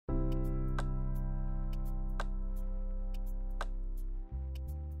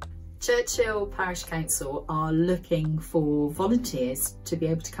Churchill Parish Council are looking for volunteers to be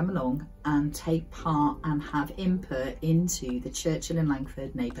able to come along and take part and have input into the Churchill and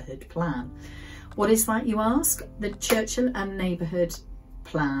Langford Neighbourhood Plan. What is that, you ask? The Churchill and Neighbourhood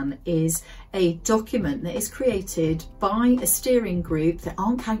Plan is a document that is created by a steering group that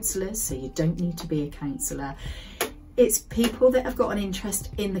aren't councillors, so you don't need to be a councillor. It's people that have got an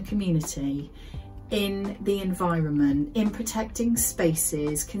interest in the community, in the environment, in protecting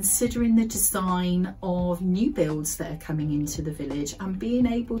spaces, considering the design of new builds that are coming into the village, and being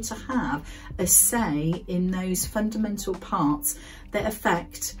able to have a say in those fundamental parts that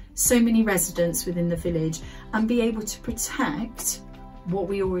affect so many residents within the village, and be able to protect what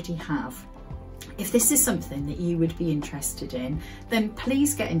we already have. If this is something that you would be interested in, then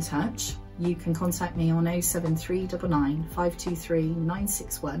please get in touch. You can contact me on 07399 523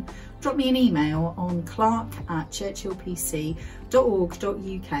 961. Drop me an email on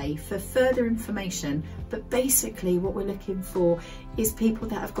clark@churchillpc.org.uk for further information. But basically what we're looking for is people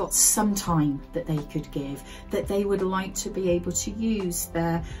that have got some time that they could give, that they would like to be able to use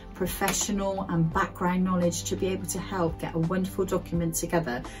their professional and background knowledge to be able to help get a wonderful document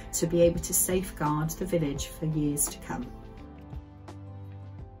together to be able to safeguard the village for years to come.